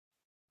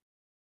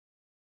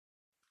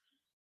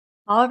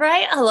All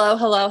right. Hello,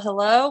 hello,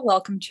 hello.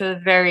 Welcome to a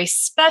very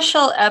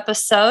special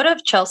episode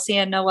of Chelsea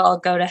and Noelle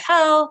Go to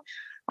Hell.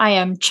 I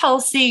am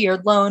Chelsea, your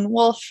lone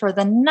wolf for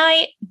the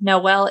night.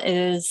 Noelle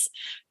is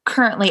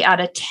currently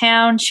out of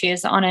town. She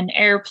is on an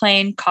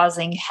airplane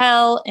causing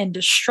hell and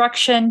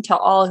destruction to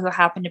all who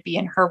happen to be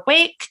in her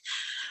wake.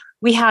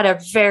 We had a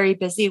very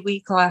busy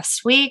week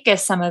last week.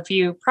 As some of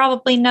you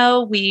probably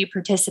know, we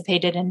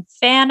participated in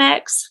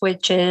FanX,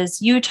 which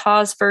is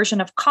Utah's version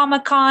of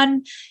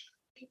Comic-Con,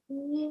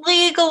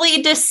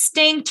 legally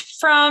distinct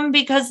from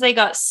because they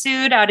got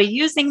sued out of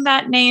using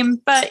that name,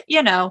 but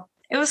it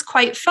was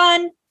quite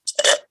fun.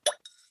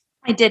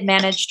 I did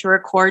manage to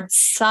record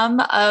some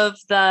of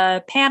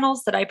the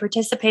panels that I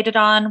participated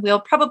on.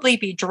 We'll probably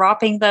be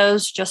dropping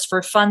those just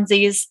for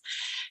funsies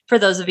for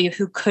those of you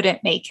who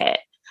couldn't make it.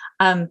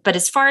 But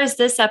as far as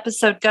this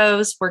episode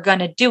goes, we're going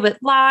to do it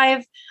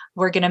live.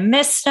 We're going to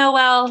miss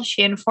Noelle.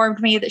 She informed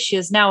me that she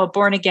is now a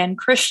born-again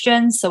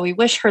Christian, so we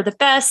wish her the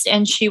best,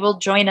 and she will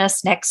join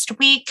us next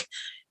week.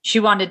 She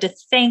wanted to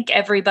thank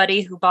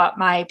everybody who bought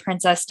my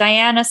Princess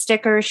Diana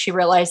stickers. She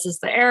realizes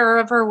the error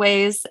of her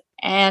ways.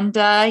 And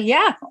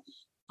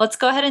let's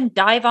go ahead and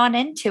dive on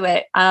into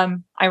it.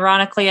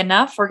 Ironically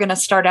enough, we're going to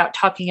start out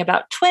talking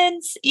about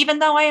twins, even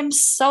though I am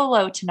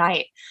solo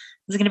tonight.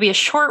 It's going to be a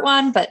short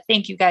one, but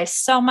thank you guys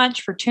so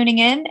much for tuning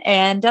in,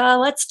 and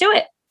let's do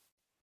it.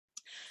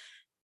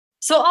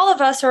 So all of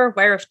us are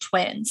aware of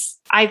twins,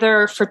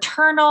 either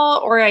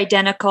fraternal or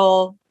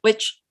identical,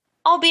 which,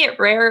 albeit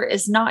rare,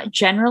 is not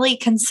generally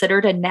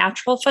considered a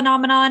natural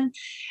phenomenon,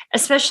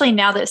 especially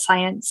now that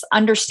science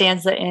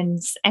understands the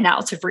ins and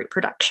outs of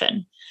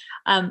reproduction.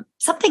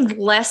 Something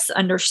less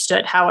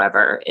understood,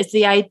 however, is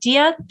the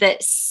idea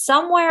that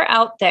somewhere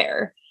out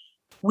there,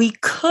 we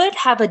could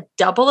have a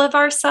double of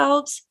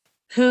ourselves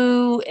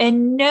who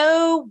in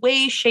no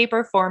way, shape,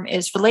 or form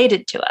is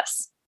related to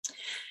us.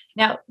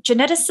 Now,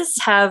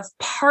 geneticists have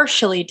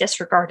partially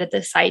disregarded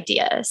this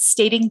idea,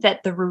 stating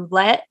that the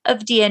roulette of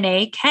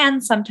DNA can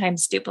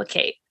sometimes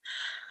duplicate.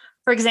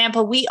 For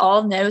example, we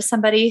all know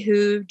somebody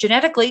who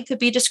genetically could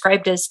be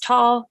described as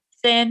tall,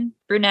 thin,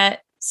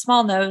 brunette,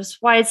 small nose,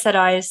 wide set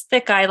eyes,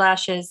 thick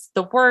eyelashes,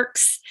 the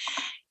works.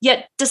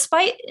 Yet,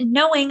 despite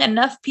knowing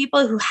enough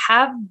people who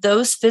have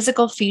those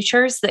physical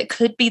features that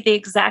could be the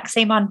exact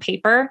same on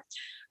paper,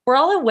 we're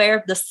all aware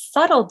of the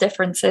subtle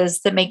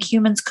differences that make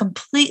humans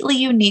completely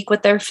unique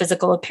with their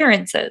physical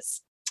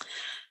appearances.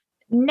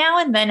 Now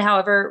and then,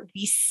 however,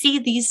 we see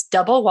these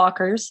double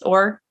walkers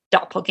or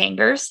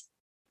doppelgangers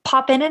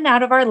pop in and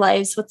out of our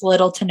lives with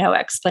little to no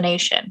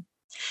explanation.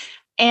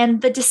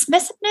 And the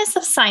dismissiveness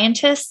of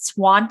scientists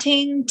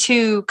wanting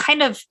to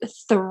kind of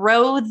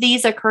throw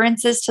these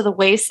occurrences to the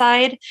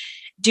wayside,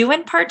 due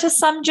in part to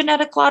some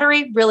genetic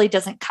lottery, really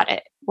doesn't cut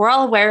it. We're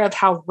all aware of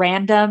how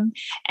random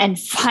and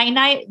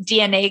finite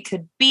DNA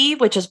could be,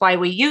 which is why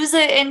we use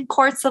it in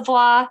courts of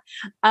law.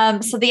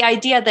 So the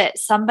idea that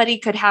somebody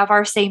could have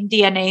our same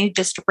DNA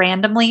just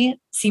randomly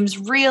seems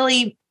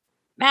really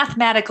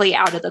mathematically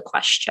out of the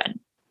question.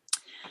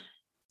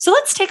 So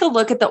let's take a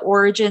look at the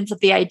origins of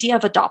the idea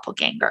of a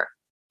doppelganger.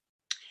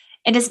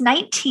 In his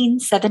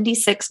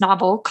 1976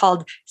 novel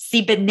called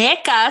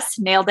Siebenecas,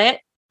 nailed it,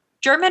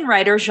 German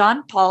writer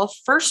Jean Paul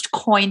first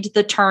coined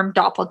the term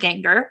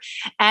doppelganger,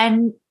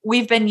 and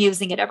we've been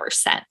using it ever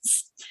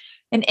since.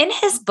 And in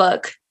his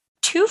book,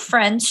 two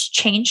friends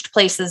changed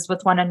places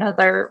with one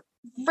another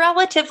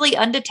relatively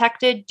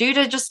undetected due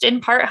to just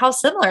in part how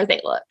similar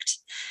they looked.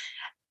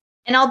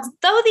 And although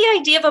the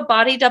idea of a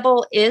body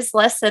double is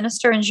less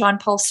sinister in Jean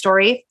Paul's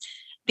story,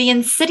 the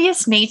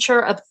insidious nature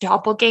of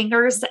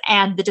doppelgangers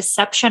and the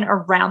deception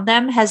around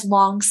them has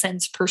long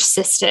since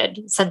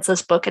persisted since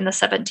this book in the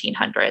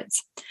 1700s.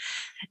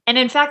 And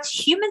in fact,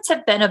 humans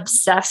have been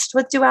obsessed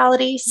with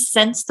duality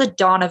since the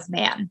dawn of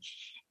man.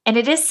 And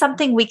it is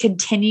something we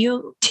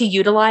continue to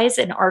utilize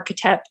in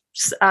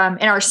archetypes, in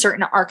our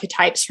certain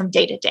archetypes from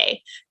day to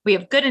day. We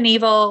have good and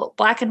evil,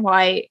 black and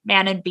white,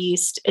 man and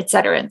beast, et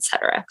cetera, et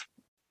cetera.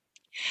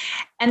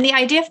 And the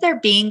idea of there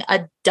being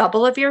a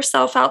double of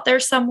yourself out there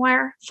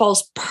somewhere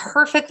falls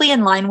perfectly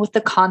in line with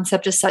the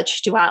concept of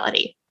such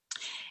duality.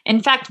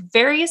 In fact,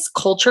 various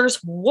cultures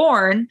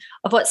warn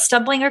of what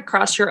stumbling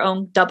across your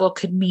own double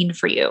could mean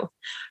for you.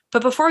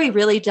 But before we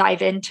really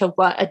dive into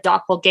what a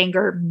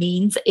doppelganger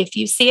means if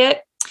you see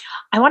it,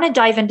 I want to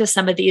dive into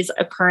some of these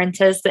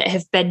occurrences that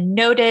have been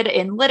noted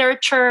in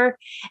literature.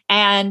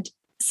 And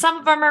some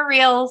of them are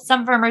real,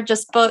 some of them are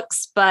just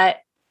books, but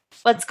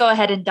let's go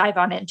ahead and dive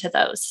on into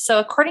those. So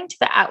according to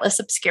the Atlas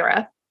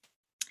Obscura,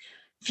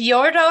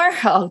 Fyodor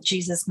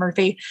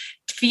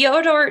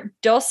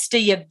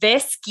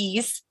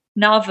Dostoevsky's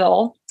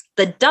novel,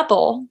 The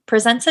Double,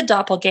 presents a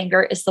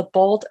doppelganger as the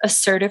bold,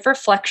 assertive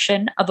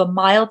reflection of a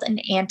mild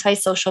and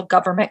antisocial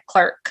government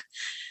clerk.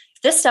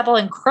 This double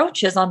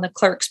encroaches on the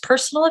clerk's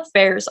personal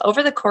affairs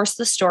over the course of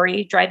the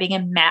story, driving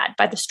him mad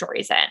by the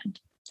story's end.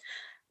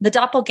 The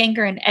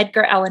doppelganger in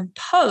Edgar Allan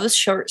Poe's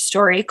short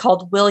story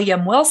called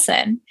William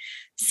Wilson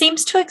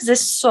seems to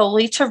exist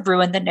solely to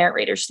ruin the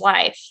narrator's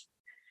life.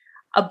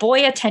 A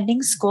boy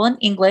attending school in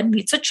England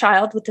meets a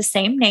child with the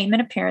same name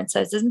and appearance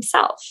as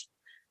himself.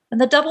 And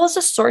the double is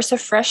a source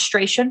of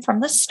frustration from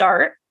the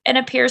start and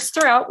appears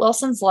throughout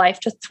Wilson's life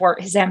to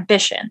thwart his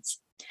ambitions.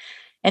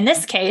 In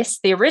this case,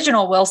 the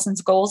original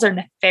Wilson's goals are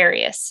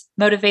nefarious,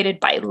 motivated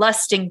by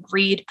lust and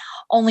greed,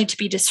 only to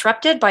be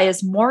disrupted by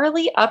his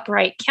morally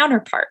upright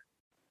counterpart.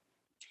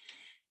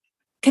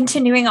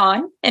 Continuing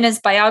on, in his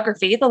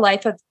biography, The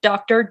Life of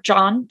Dr.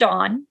 John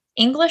Donne,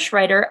 English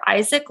writer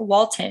Isaac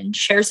Walton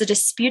shares a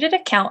disputed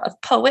account of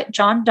poet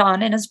John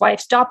Donne and his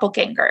wife's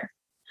doppelganger.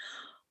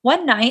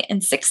 One night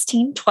in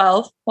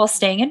 1612, while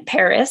staying in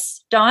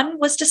Paris, Donne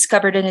was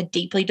discovered in a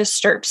deeply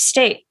disturbed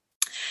state.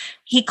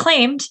 He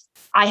claimed,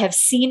 "I have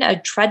seen a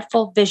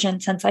dreadful vision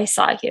since I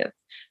saw you.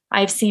 I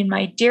have seen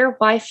my dear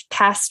wife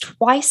pass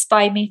twice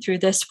by me through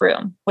this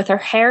room, with her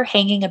hair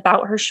hanging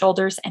about her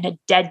shoulders and a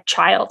dead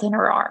child in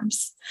her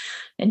arms."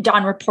 And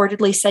Donne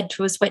reportedly said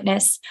to his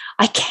witness,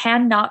 "I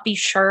cannot be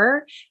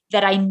sure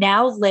that I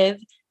now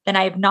live than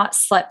I have not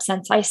slept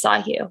since I saw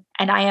you.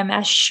 And I am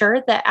as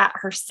sure that at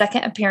her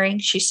second appearing,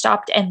 she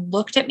stopped and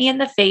looked at me in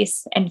the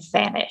face and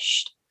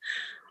vanished."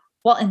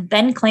 Walton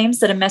then claims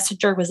that a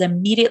messenger was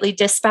immediately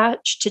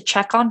dispatched to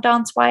check on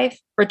Donne's wife,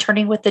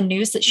 returning with the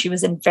news that she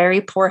was in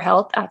very poor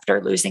health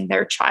after losing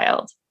their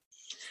child.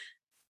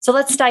 So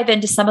let's dive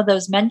into some of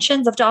those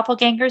mentions of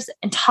doppelgangers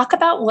and talk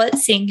about what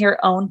seeing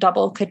your own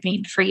double could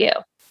mean for you.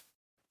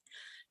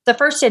 The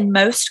first and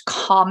most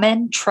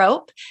common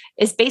trope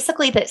is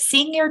basically that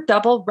seeing your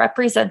double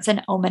represents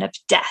an omen of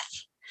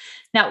death.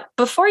 Now,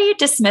 before you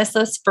dismiss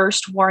this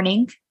first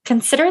warning,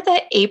 consider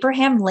that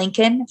Abraham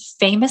Lincoln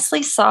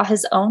famously saw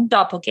his own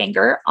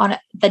doppelganger on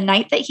the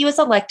night that he was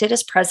elected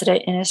as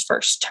president in his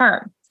first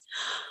term.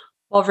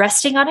 While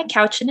resting on a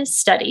couch in his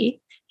study,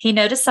 he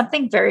noticed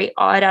something very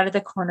odd out of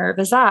the corner of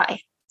his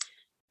eye.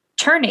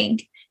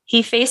 Turning,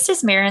 he faced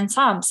his mirror and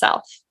saw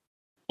himself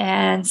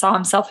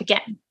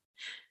again.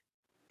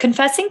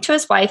 Confessing to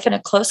his wife and a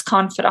close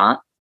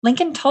confidant,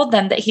 Lincoln told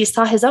them that he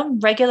saw his own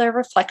regular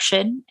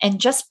reflection, and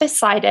just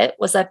beside it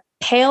was a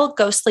pale,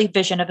 ghostly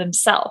vision of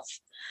himself.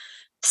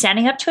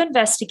 Standing up to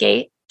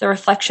investigate, the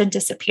reflection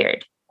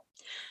disappeared.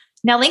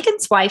 Now,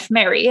 Lincoln's wife,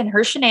 Mary, and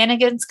her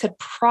shenanigans could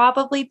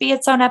probably be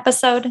its own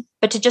episode,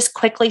 but to just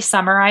quickly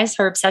summarize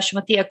her obsession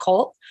with the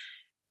occult,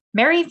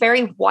 Mary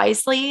very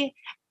wisely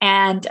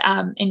and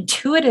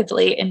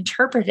intuitively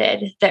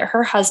interpreted that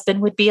her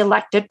husband would be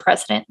elected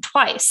president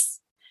twice.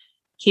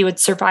 He would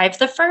survive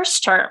the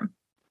first term,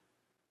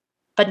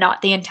 but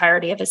not the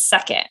entirety of his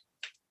second.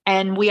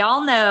 And we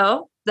all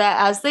know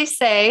that, as they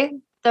say,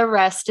 the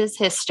rest is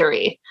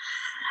history.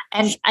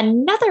 And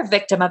another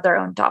victim of their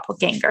own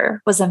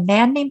doppelganger was a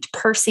man named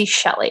Percy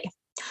Shelley.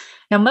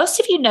 Now, most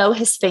of you know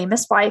his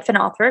famous wife and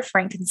author of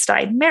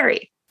Frankenstein,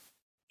 Mary.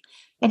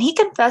 And he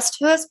confessed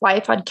to his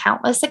wife on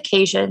countless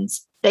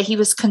occasions that he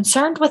was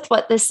concerned with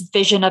what this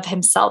vision of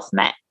himself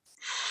meant.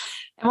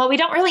 And while we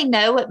don't really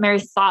know what Mary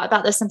thought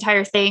about this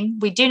entire thing,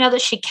 we do know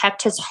that she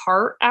kept his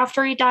heart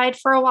after he died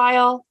for a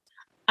while.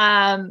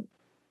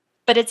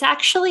 But it's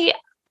actually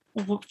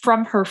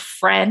from her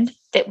friend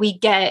that we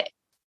get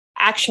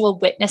actual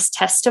witness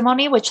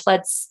testimony, which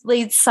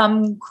leads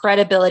some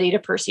credibility to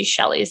Percy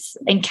Shelley's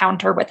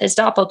encounter with his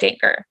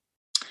doppelganger.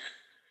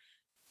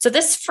 So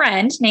this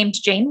friend named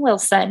Jane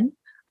Wilson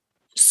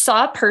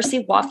saw Percy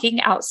walking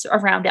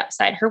around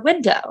outside her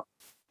window.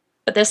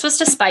 But this was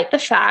despite the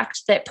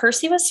fact that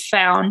Percy was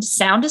found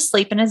sound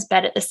asleep in his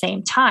bed at the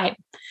same time.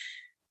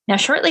 Now,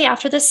 shortly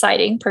after this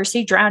sighting,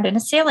 Percy drowned in a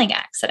sailing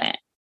accident.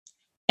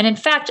 And in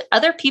fact,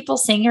 other people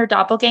seeing your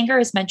doppelganger,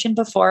 as mentioned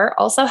before,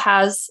 also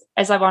has,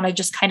 as I want to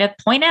just kind of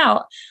point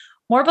out,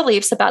 more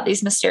beliefs about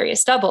these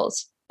mysterious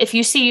doubles. If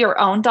you see your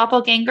own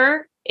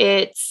doppelganger,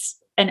 it's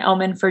an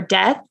omen for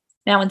death.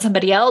 Now, when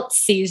somebody else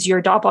sees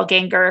your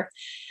doppelganger,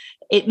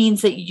 it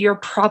means that you're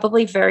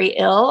probably very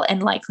ill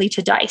and likely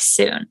to die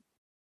soon.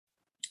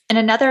 And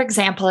another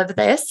example of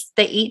this,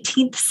 the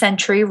 18th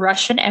century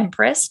Russian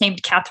empress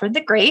named Catherine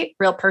the Great,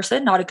 real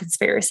person, not a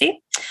conspiracy,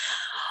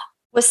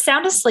 was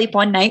sound asleep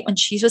one night when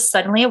she was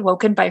suddenly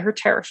awoken by her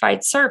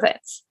terrified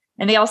servants.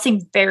 And they all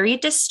seemed very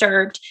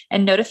disturbed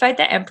and notified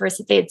the empress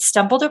that they had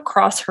stumbled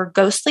across her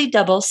ghostly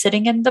double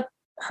sitting in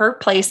her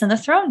place in the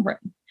throne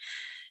room.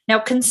 Now,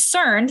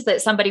 concerned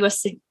that somebody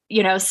was,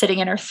 sitting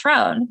in her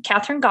throne,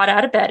 Catherine got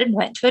out of bed and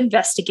went to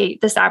investigate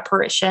this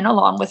apparition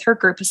along with her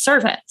group of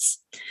servants.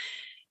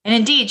 And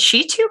indeed,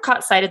 she too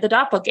caught sight of the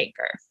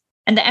doppelganger.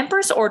 And the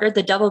empress ordered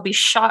the double be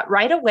shot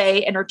right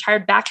away and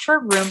retired back to her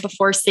room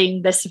before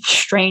seeing this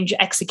strange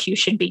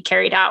execution be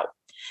carried out.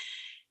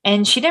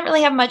 And she didn't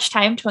really have much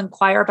time to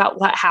inquire about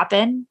what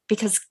happened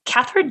because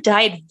Catherine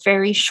died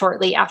very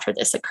shortly after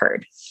this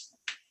occurred.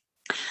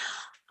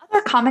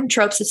 Other common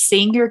tropes of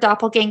seeing your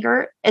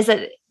doppelganger is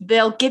that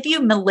they'll give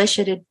you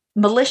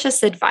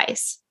malicious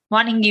advice,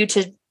 wanting you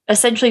to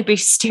essentially be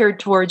steered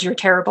towards your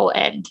terrible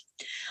end,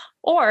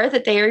 or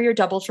that they are your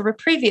double from a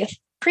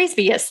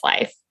previous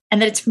life,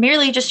 and that it's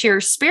merely just your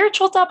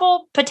spiritual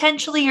double,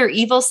 potentially your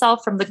evil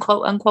self from the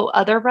quote unquote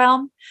other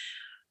realm,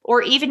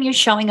 or even you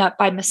showing up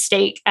by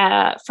mistake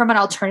from an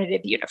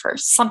alternative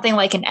universe, something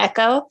like an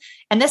echo.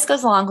 And this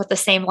goes along with the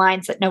same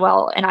lines that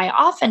Noelle and I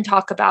often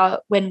talk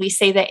about when we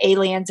say that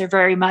aliens are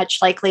very much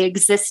likely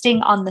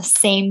existing on the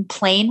same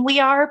plane we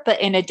are, but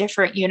in a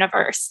different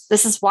universe.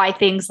 This is why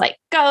things like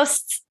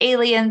ghosts,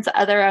 aliens,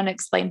 other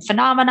unexplained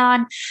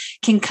phenomenon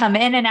can come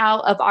in and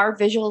out of our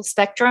visual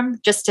spectrum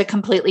just to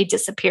completely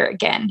disappear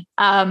again.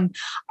 I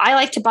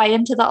like to buy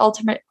into the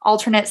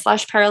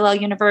alternate/parallel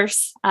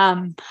universe.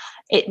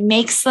 It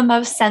makes the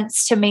most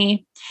sense to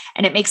me,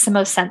 and it makes the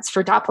most sense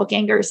for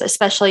doppelgangers,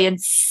 especially in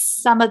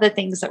some of the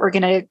things that we're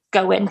going to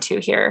go into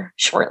here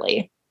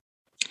shortly.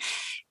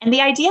 And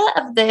the idea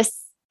of this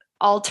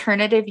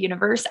alternative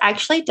universe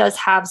actually does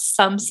have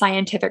some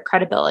scientific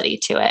credibility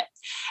to it.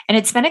 And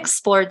it's been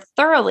explored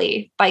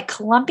thoroughly by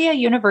Columbia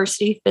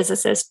University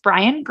physicist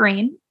Brian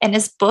Greene in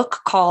his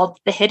book called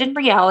The Hidden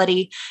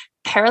Reality: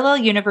 Parallel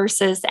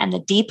Universes and the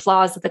Deep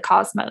Laws of the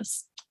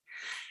Cosmos.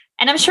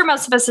 And I'm sure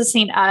most of us have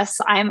seen Us.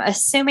 I'm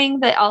assuming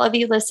that all of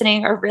you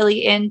listening are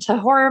really into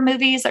horror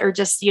movies or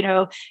just,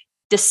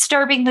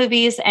 disturbing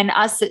movies. And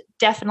Us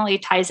definitely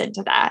ties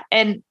into that.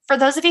 And for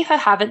those of you who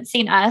haven't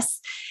seen Us,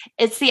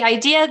 it's the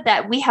idea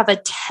that we have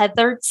a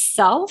tethered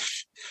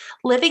self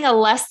living a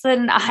less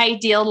than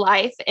ideal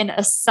life in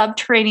a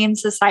subterranean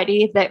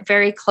society that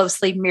very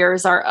closely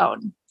mirrors our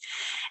own.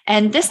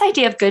 And this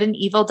idea of good and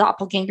evil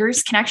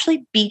doppelgangers can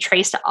actually be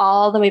traced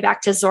all the way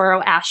back to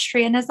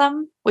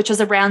Zoroastrianism, which was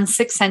around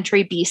 6th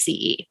century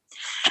BCE.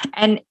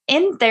 And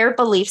in their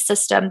belief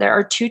system, there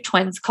are two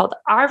twins called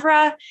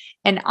Avra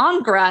and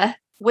Angra,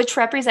 which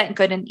represent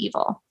good and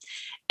evil.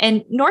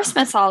 And Norse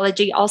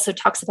mythology also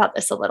talks about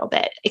this a little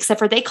bit, except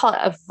for they call it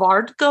a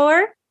Vardogr.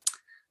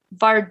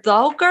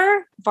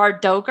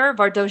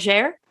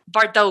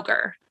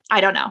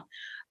 I don't know.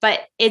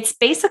 But it's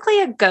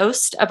basically a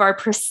ghost of our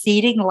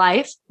preceding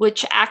life,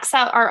 which acts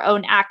out our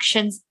own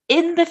actions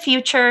in the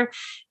future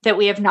that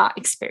we have not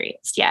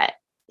experienced yet.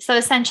 So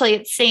essentially,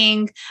 it's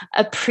seeing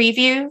a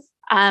preview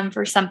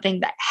for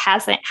something that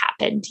hasn't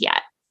happened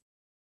yet.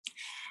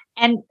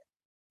 And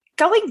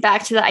going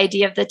back to the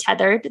idea of the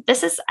tethered,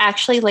 this is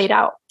actually laid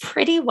out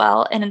pretty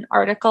well in an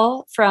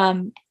article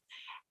from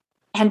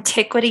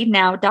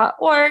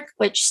antiquitynow.org,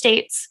 which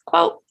states,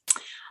 quote,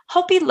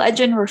 Hopi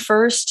legend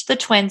refers to the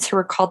twins who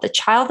are called the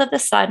child of the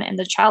sun and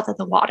the child of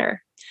the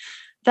water.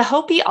 The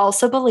Hopi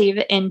also believe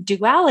in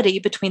duality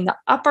between the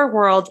upper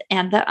world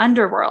and the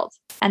underworld,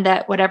 and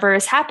that whatever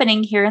is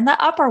happening here in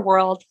the upper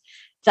world,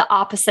 the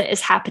opposite is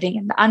happening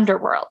in the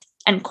underworld,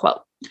 end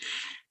quote.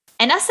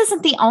 And Us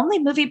isn't the only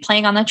movie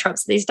playing on the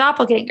tropes of these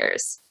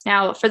doppelgangers.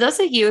 Now, for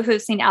those of you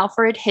who've seen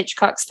Alfred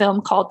Hitchcock's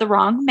film called The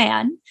Wrong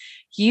Man,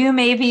 you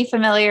may be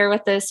familiar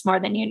with this more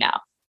than you know.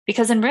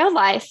 Because in real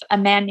life, a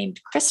man named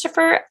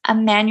Christopher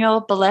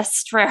Emmanuel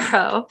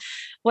Balestrero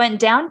went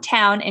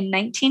downtown in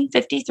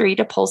 1953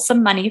 to pull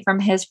some money from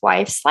his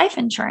wife's life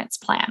insurance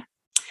plan.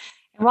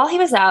 And while he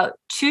was out,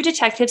 two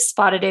detectives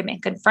spotted him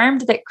and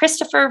confirmed that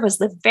Christopher was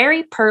the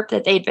very perp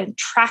that they'd been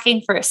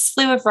tracking for a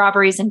slew of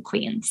robberies in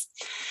Queens.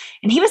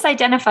 And he was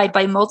identified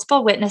by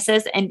multiple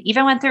witnesses and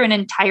even went through an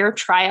entire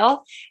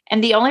trial.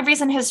 And the only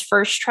reason his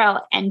first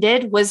trial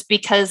ended was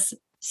because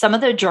some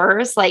of the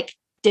jurors,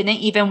 didn't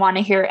even want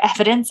to hear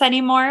evidence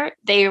anymore.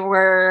 They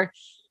were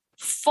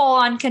full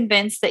on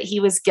convinced that he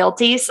was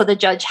guilty. So the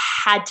judge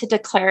had to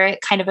declare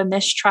it kind of a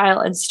mistrial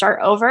and start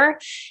over.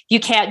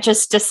 You can't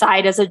just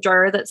decide as a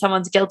juror that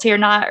someone's guilty or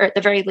not, or at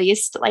the very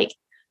least,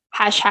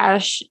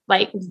 hash,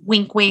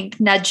 wink, wink,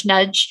 nudge,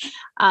 nudge.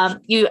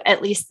 You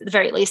at the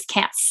very least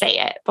can't say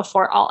it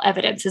before all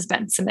evidence has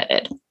been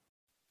submitted.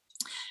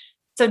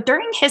 So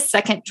during his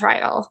second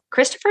trial,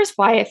 Christopher's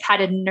wife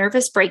had a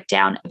nervous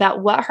breakdown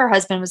about what her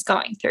husband was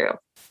going through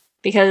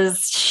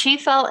because she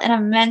felt an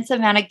immense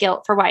amount of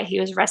guilt for why he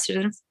was arrested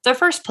in the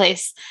first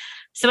place.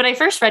 So when I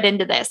first read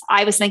into this,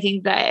 I was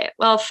thinking that,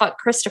 well, fuck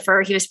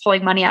Christopher. He was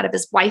pulling money out of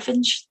his life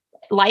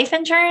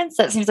insurance.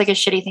 That seems like a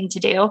shitty thing to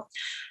do.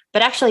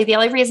 But actually, the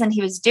only reason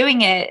he was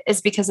doing it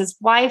is because his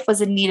wife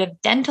was in need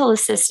of dental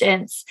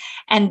assistance,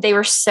 and they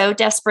were so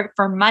desperate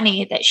for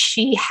money that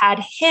she had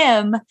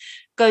him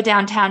go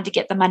downtown to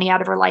get the money out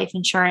of her life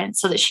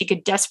insurance so that she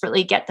could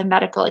desperately get the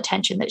medical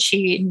attention that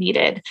she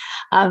needed.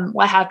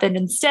 What happened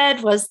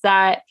instead was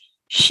that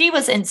she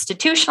was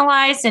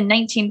institutionalized in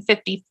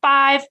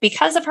 1955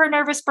 because of her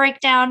nervous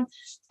breakdown,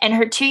 and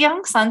her two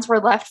young sons were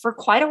left for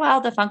quite a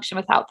while to function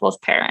without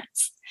both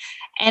parents.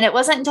 And it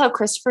wasn't until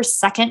Christopher's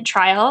second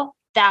trial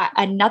that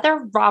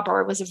another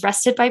robber was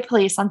arrested by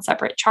police on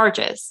separate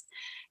charges.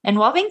 And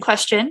while being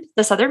questioned,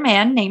 this other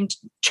man named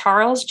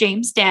Charles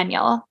James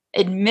Daniel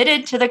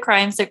admitted to the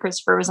crimes that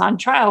Christopher was on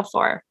trial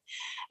for.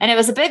 And it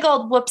was a big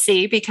old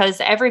whoopsie because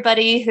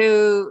everybody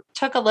who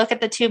took a look at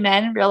the two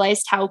men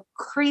realized how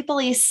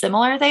creepily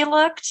similar they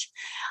looked.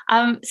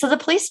 So the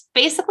police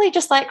basically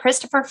just let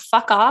Christopher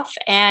fuck off,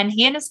 and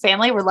he and his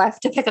family were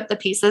left to pick up the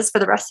pieces for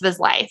the rest of his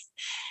life.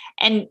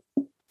 And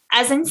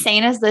as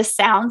insane as this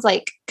sounds,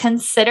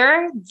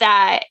 consider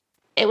that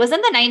it was in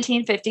the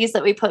 1950s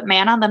that we put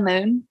man on the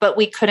moon, but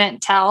we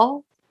couldn't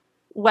tell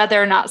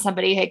whether or not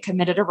somebody had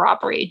committed a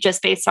robbery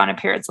just based on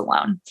appearance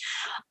alone.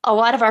 A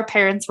lot of our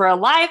parents were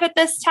alive at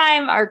this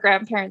time. Our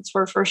grandparents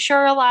were for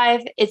sure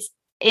alive. It's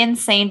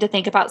insane to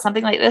think about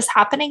something like this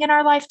happening in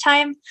our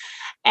lifetime.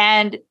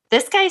 And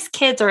this guy's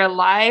kids are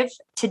alive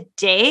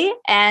today,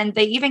 and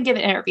they even give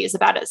interviews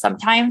about it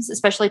sometimes,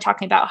 especially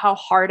talking about how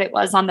hard it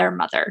was on their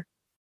mother.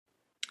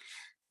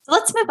 So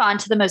let's move on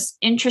to the most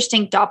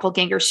interesting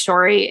doppelganger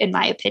story, in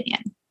my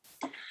opinion.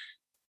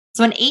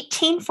 So in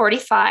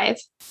 1845,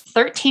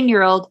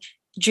 13-year-old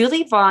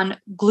Julie von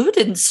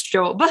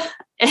Gludenstube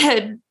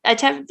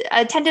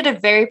attended a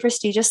very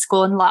prestigious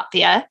school in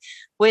Latvia,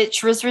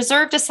 which was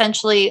reserved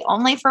essentially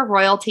only for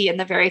royalty and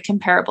the very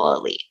comparable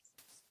elite.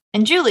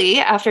 And Julie,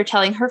 after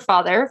telling her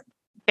father,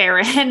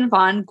 Baron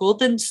von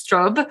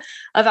Guldenstube,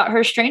 about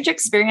her strange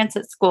experience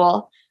at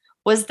school,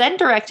 was then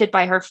directed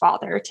by her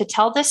father to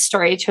tell this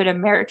story to an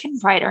American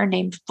writer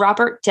named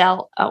Robert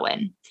Dell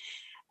Owen.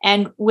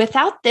 And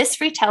without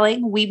this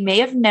retelling, we may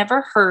have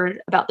never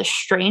heard about the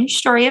strange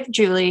story of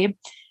Julie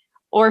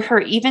or her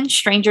even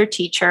stranger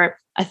teacher,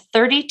 a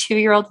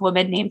 32-year-old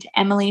woman named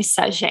Emily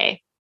Saget.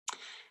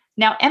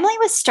 Now, Emily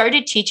was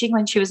started teaching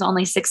when she was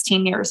only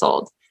 16 years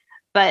old,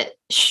 but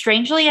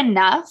strangely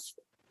enough,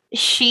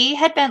 she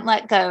had been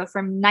let go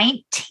from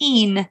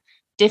 19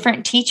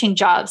 different teaching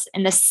jobs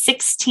in the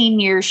 16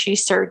 years she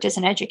served as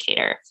an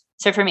educator.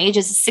 So from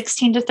ages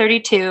 16 to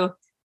 32,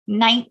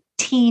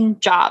 19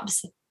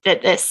 jobs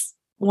that this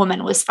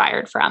woman was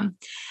fired from.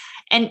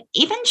 And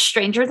even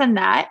stranger than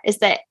that is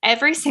that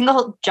every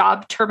single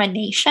job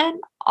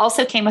termination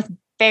also came with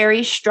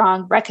very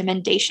strong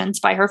recommendations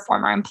by her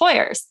former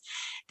employers.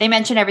 They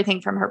mentioned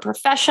everything from her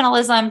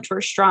professionalism to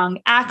her strong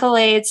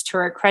accolades to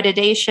her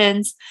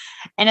accreditations.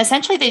 And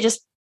essentially, they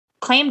just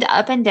claimed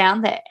up and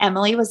down that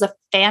Emily was a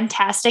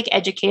fantastic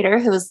educator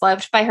who was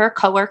loved by her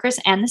coworkers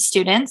and the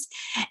students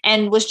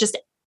and was just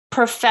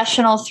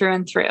professional through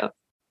and through.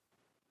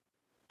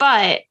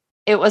 But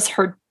it was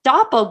her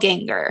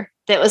doppelganger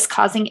that was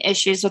causing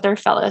issues with her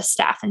fellow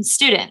staff and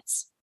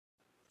students.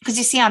 Because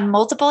you see, on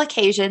multiple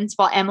occasions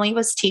while Emily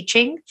was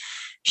teaching,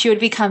 she would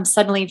become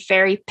suddenly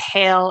very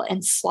pale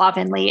and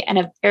slovenly, and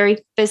a very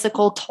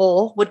physical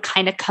toll would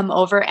kind of come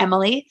over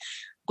Emily,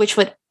 which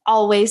would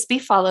always be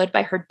followed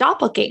by her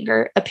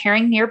doppelganger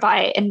appearing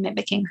nearby and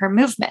mimicking her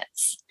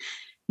movements.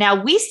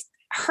 Now, we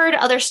heard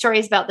other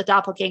stories about the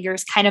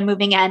doppelgangers kind of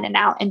moving in and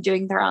out and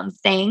doing their own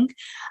thing.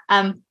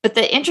 But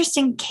the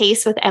interesting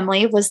case with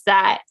Emily was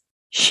that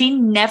she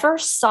never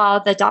saw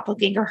the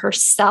doppelganger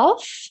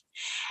herself.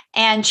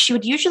 And she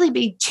would usually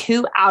be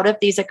too out of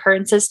these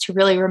occurrences to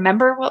really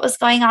remember what was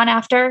going on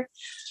after.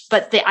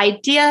 But the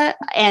idea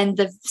and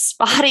the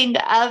spotting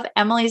of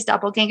Emily's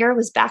doppelganger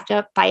was backed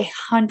up by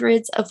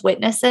hundreds of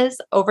witnesses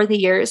over the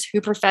years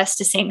who professed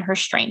to seeing her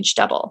strange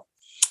double.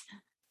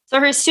 So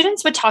her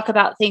students would talk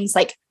about things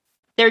like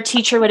their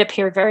teacher would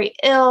appear very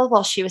ill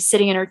while she was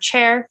sitting in her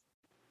chair.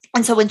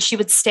 And so when she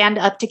would stand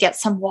up to get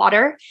some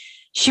water,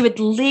 she would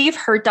leave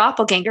her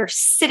doppelganger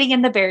sitting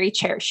in the very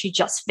chair she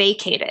just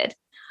vacated.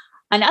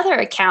 On other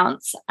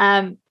accounts,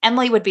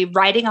 Emily would be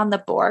writing on the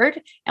board,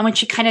 and when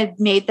she kind of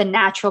made the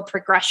natural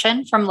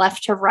progression from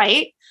left to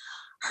right,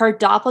 her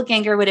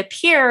doppelganger would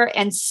appear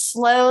and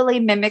slowly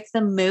mimic the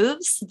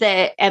moves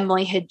that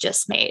Emily had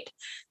just made.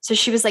 So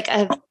she was like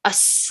a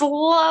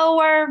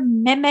slower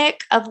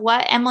mimic of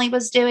what Emily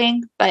was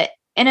doing, but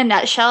in a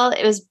nutshell,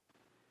 it was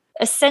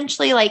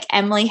essentially like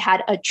Emily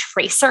had a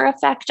tracer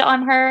effect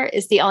on her,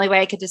 is the only way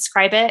I could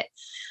describe it.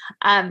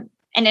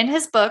 And in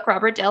his book,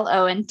 Robert Dell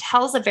Owen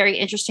tells a very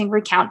interesting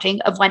recounting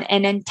of when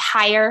an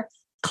entire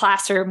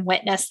classroom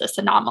witnessed this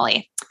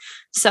anomaly.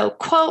 So,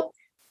 quote,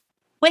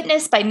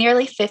 witnessed by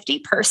nearly 50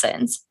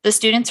 persons, the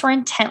students were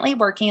intently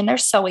working in their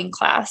sewing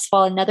class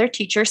while another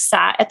teacher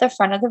sat at the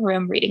front of the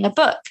room reading a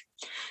book.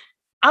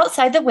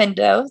 Outside the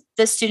window,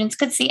 the students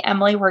could see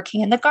Emily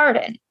working in the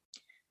garden.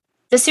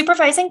 The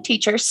supervising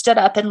teacher stood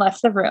up and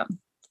left the room.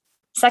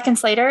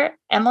 Seconds later,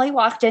 Emily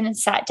walked in and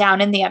sat down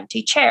in the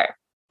empty chair.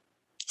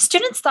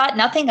 Students thought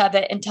nothing of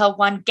it until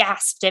one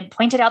gasped and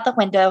pointed out the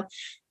window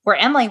where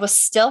Emily was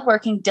still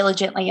working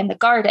diligently in the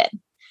garden.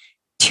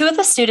 Two of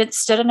the students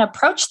stood and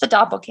approached the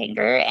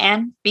doppelganger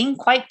and, being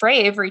quite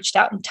brave, reached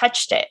out and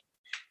touched it.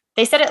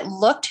 They said it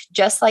looked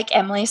just like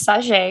Emily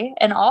Saget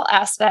in all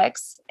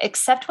aspects,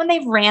 except when they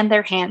ran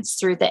their hands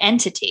through the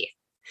entity.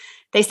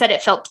 They said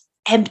it felt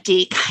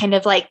empty, kind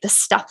of like the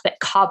stuff that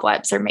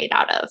cobwebs are made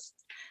out of.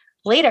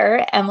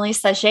 Later, Emily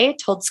Saget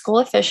told school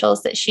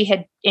officials that she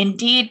had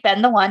indeed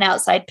been the one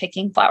outside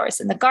picking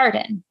flowers in the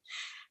garden.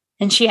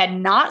 And she had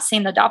not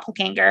seen the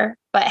doppelganger,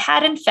 but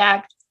had in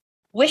fact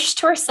wished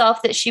to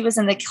herself that she was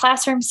in the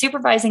classroom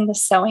supervising the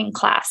sewing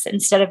class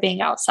instead of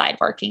being outside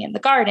working in the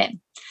garden.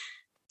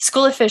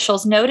 School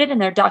officials noted in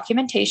their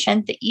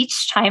documentation that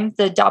each time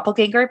the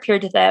doppelganger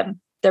appeared to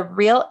them, the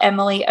real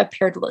Emily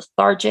appeared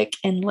lethargic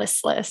and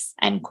listless,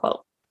 end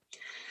quote.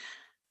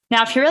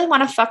 Now, if you really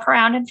want to fuck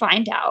around and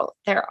find out,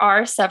 there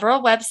are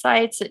several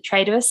websites that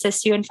try to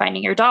assist you in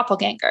finding your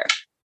doppelganger.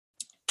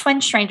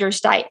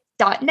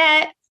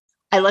 twinstrangers.net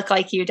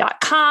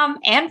ilooklikeyou.com,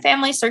 and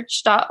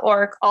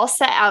familysearch.org all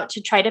set out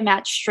to try to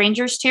match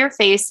strangers to your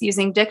face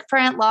using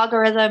different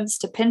logarithms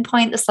to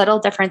pinpoint the subtle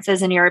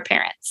differences in your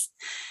appearance.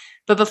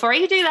 But before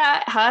you do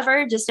that,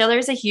 however, just know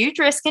there's a huge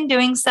risk in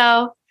doing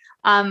so.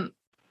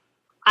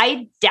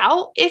 I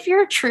doubt if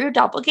your true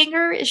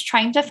doppelganger is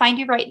trying to find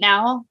you right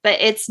now,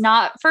 but it's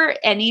not for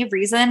any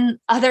reason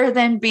other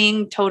than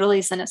being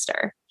totally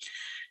sinister.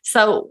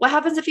 So what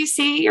happens if you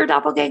see your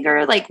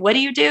doppelganger? Like, what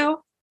do?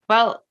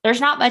 Well, there's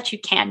not much you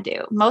can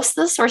do. Most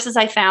of the sources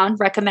I found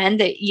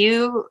recommend that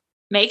you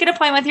make an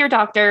appointment with your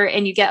doctor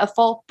and you get a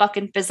full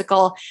fucking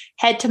physical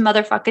head to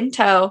motherfucking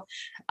toe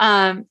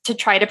to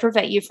try to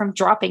prevent you from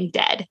dropping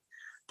dead.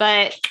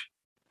 But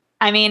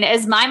I mean,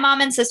 as my mom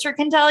and sister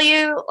can tell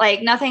you,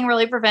 like nothing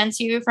really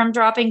prevents you from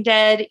dropping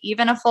dead,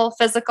 even a full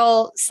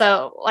physical.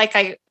 So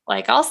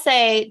I'll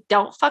say,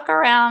 don't fuck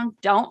around,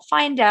 don't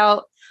find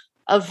out,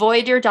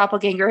 avoid your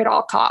doppelganger at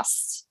all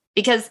costs,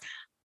 because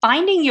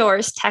finding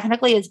yours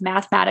technically is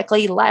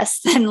mathematically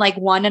less than like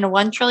 1 in a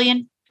 1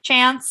 trillion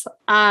chance.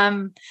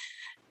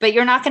 But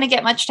you're not going to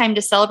get much time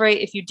to celebrate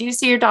if you do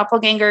see your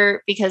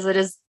doppelganger, because it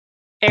is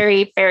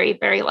very, very,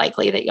 very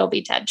likely that you'll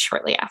be dead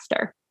shortly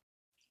after.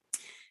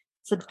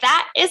 So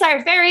that is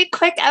our very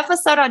quick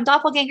episode on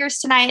doppelgangers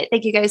tonight.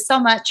 Thank you guys so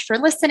much for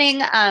listening.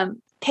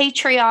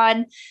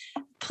 Patreon,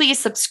 please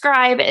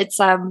subscribe. It's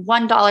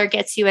 $1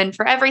 gets you in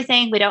for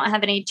everything. We don't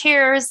have any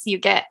tiers. You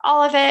get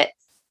all of it.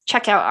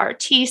 Check out our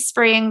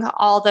Teespring.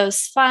 All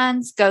those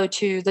funds go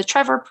to the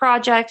Trevor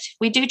Project.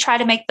 We do try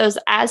to make those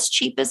as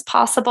cheap as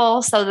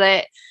possible so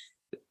that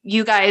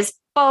you guys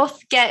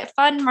both get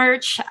fun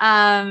merch,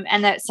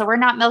 so we're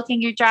not milking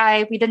you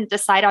dry. We didn't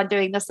decide on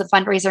doing this a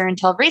fundraiser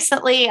until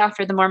recently,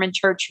 after the Mormon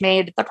Church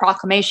made the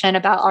proclamation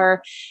about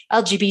our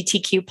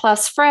LGBTQ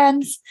plus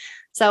friends.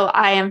 So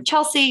I am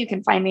Chelsea. You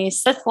can find me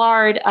Sith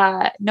Lord,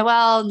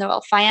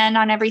 Noelle Fayen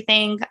on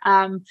everything.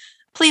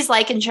 Please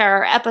like and share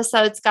our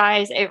episodes,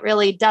 guys. It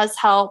really does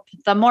help.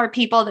 The more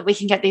people that we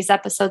can get these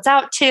episodes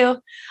out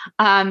to,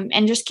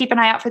 and just keep an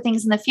eye out for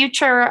things in the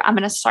future. I'm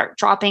going to start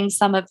dropping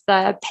some of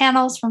the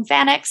panels from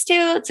FanX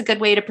too. It's a good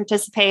way to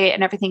participate,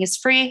 and everything is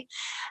free.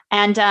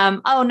 And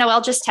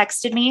Noelle just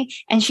texted me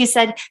and she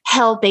said,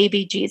 "Hell,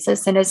 baby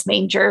Jesus in his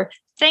manger."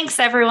 Thanks,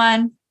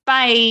 everyone.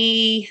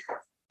 Bye.